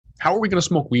How are we going to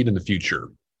smoke weed in the future?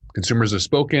 Consumers have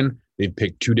spoken. They've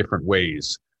picked two different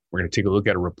ways. We're going to take a look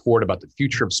at a report about the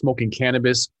future of smoking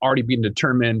cannabis already being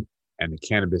determined, and the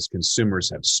cannabis consumers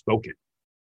have spoken.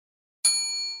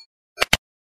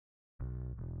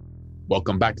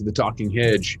 Welcome back to The Talking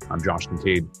Hedge. I'm Josh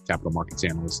Kincaid, capital markets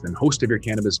analyst and host of your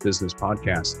cannabis business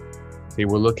podcast. Today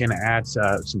we're looking at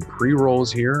some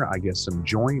pre-rolls here, I guess some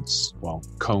joints, well,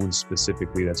 cones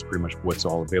specifically. That's pretty much what's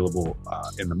all available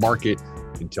in the market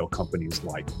until companies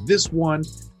like this one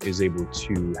is able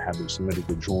to have their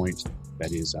cylindrical joint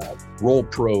that is Roll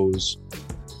Pros,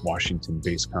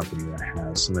 Washington-based company that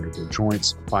has cylindrical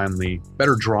joints. Finally,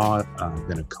 better draw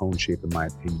than a cone shape in my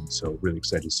opinion. So really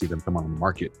excited to see them come on the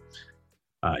market.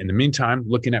 In the meantime,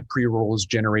 looking at pre-rolls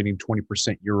generating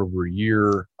 20% year over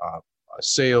year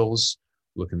sales,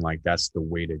 looking like that's the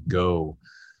way to go.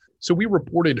 So we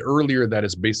reported earlier that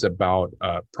it's based about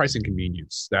price and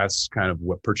convenience. That's kind of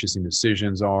what purchasing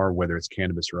decisions are, whether it's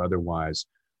cannabis or otherwise.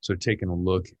 So taking a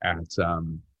look at,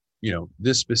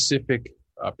 this specific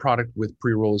product with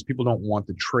pre-rolls, people don't want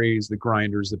the trays, the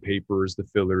grinders, the papers, the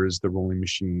fillers, the rolling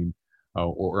machine,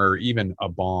 or even a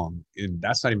bong. And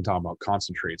that's not even talking about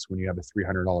concentrates. When you have a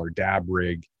 $300 dab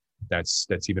rig, that's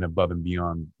even above and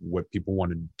beyond what people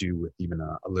want to do with even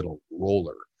a little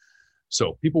roller.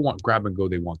 So people want grab and go,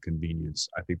 they want convenience.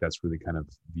 I think that's really kind of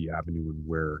the avenue in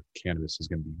where cannabis is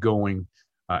going to be going.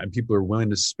 And people are willing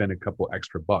to spend a couple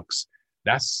extra bucks.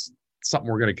 That's something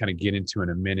we're going to kind of get into in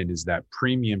a minute, is that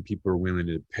premium people are willing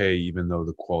to pay even though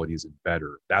the quality isn't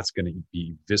better. That's going to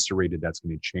be eviscerated. That's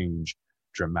going to change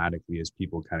dramatically as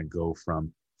people kind of go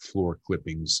from floor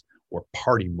clippings or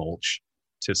party mulch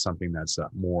to something that's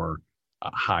more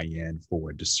high end for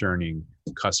a discerning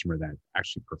customer that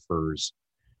actually prefers,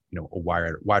 a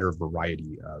wider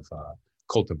variety of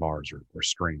cultivars or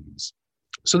strains.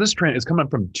 So this trend is coming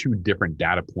from two different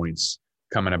data points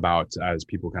coming about as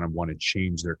people kind of want to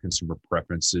change their consumer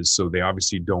preferences. So they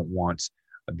obviously don't want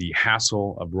the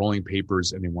hassle of rolling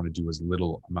papers, and they want to do as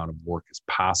little amount of work as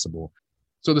possible.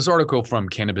 So this article from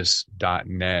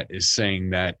cannabis.net is saying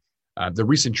that the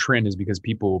recent trend is because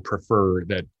people prefer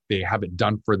that they have it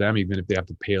done for them, even if they have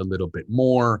to pay a little bit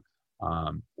more,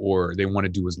 or they want to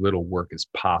do as little work as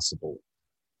possible.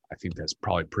 I think that's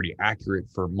probably pretty accurate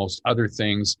for most other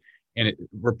things. And it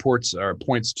reports or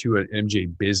points to an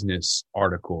MJ Business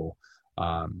article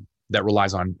that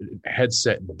relies on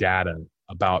headset data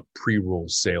about pre-roll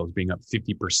sales being up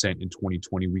 50% in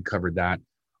 2020. We covered that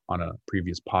on a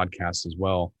previous podcast as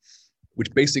well,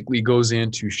 which basically goes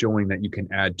into showing that you can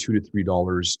add $2 to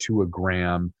 $3 to a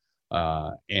gram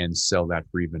and sell that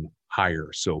for even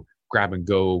higher. So grab and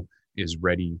go is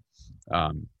ready.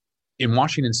 In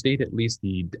Washington State, at least,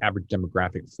 the average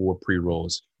demographic for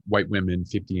pre-rolls, white women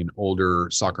 50 and older,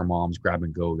 soccer moms, grab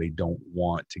and go. They don't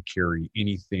want to carry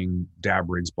anything, dab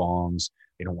rigs, bongs.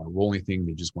 They don't want to roll anything.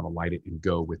 They just want to light it and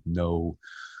go with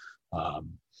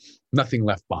nothing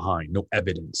left behind, no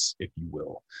evidence, if you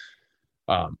will.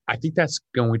 I think that's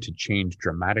going to change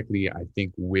dramatically. I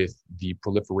think with the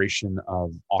proliferation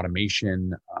of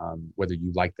automation, whether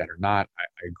you like that or not, I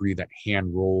agree that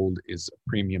hand-rolled is a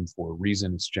premium for a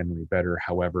reason. It's generally better.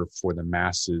 However, for the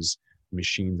masses,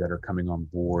 machines that are coming on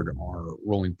board are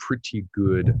rolling pretty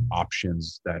good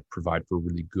options that provide for a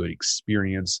really good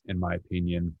experience, in my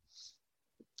opinion.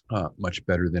 Much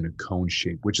better than a cone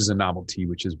shape, which is a novelty,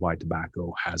 which is why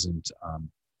tobacco hasn't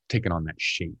taken on that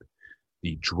shape.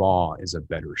 The draw is a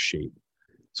better shape.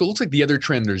 So it looks like the other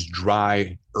trend, there's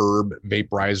dry herb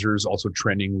vaporizers also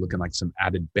trending, looking like some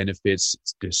added benefits.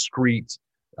 It's discreet,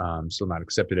 still not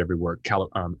accepted everywhere.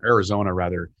 Arizona,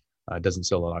 rather, doesn't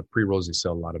sell a lot of pre-rolls. They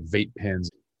sell a lot of vape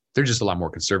pens. They're just a lot more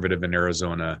conservative in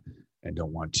Arizona and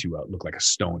don't want to look like a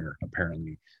stoner,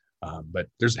 apparently. But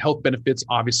there's health benefits,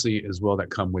 obviously, as well,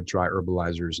 that come with dry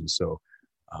herbalizers. And so,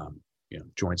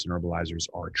 joints and herbalizers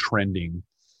are trending.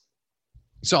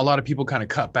 So a lot of people kind of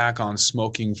cut back on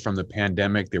smoking from the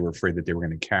pandemic. They were afraid that they were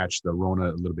going to catch the Rona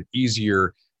a little bit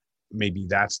easier. Maybe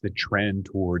that's the trend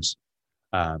towards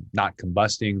not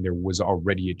combusting. There was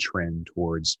already a trend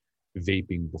towards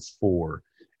vaping before.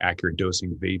 Accurate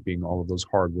dosing vaping, all of those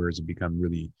hardwares have become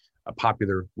really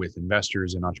popular with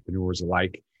investors and entrepreneurs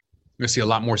alike. You're going to see a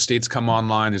lot more states come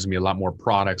online. There's going to be a lot more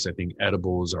products. I think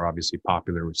edibles are obviously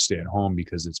popular with stay at home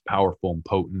because it's powerful and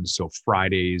potent. So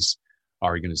Fridays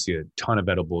are going to see a ton of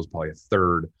edibles, probably a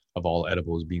third of all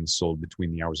edibles being sold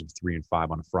between the hours of 3 and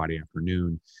 5 on a Friday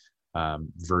afternoon,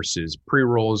 versus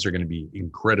pre-rolls are going to be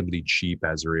incredibly cheap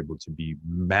as they're able to be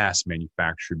mass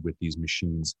manufactured with these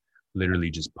machines, literally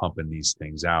just pumping these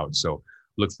things out. So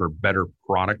look for better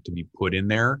product to be put in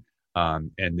there.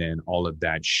 And then all of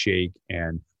that shake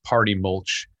and party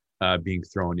mulch being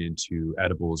thrown into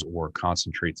edibles or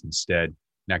concentrates instead.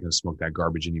 Not going to smoke that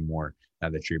garbage anymore now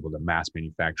that you're able to mass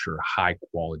manufacture high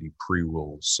quality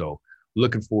pre-rolls. So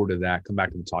looking forward to that. Come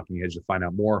back to the Talking Hedge to find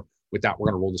out more. With that, we're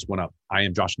going to roll this one up. I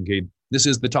am Josh Kincaid. This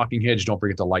is the Talking Hedge. Don't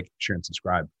forget to like, share, and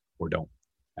subscribe, or don't,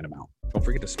 and I'm out. Don't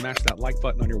forget to smash that like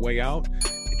button on your way out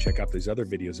and check out these other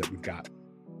videos that we've got.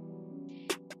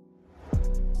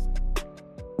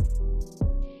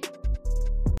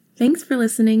 Thanks for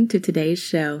listening to today's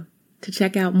show. To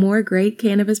check out more great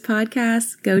cannabis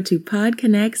podcasts, go to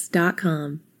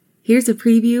podconnects.com. Here's a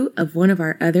preview of one of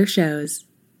our other shows.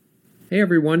 Hey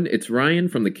everyone, it's Ryan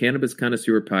from the Cannabis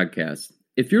Connoisseur Podcast.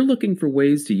 If you're looking for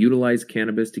ways to utilize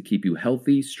cannabis to keep you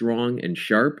healthy, strong, and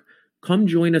sharp, come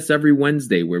join us every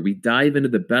Wednesday where we dive into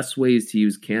the best ways to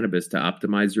use cannabis to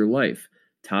optimize your life.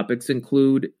 Topics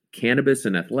include cannabis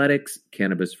and athletics,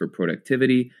 cannabis for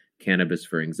productivity, cannabis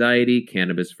for anxiety,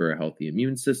 cannabis for a healthy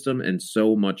immune system, and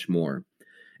so much more.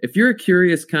 If you're a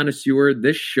curious connoisseur,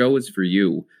 this show is for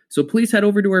you. So please head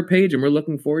over to our page and we're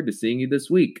looking forward to seeing you this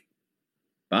week.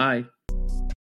 Bye.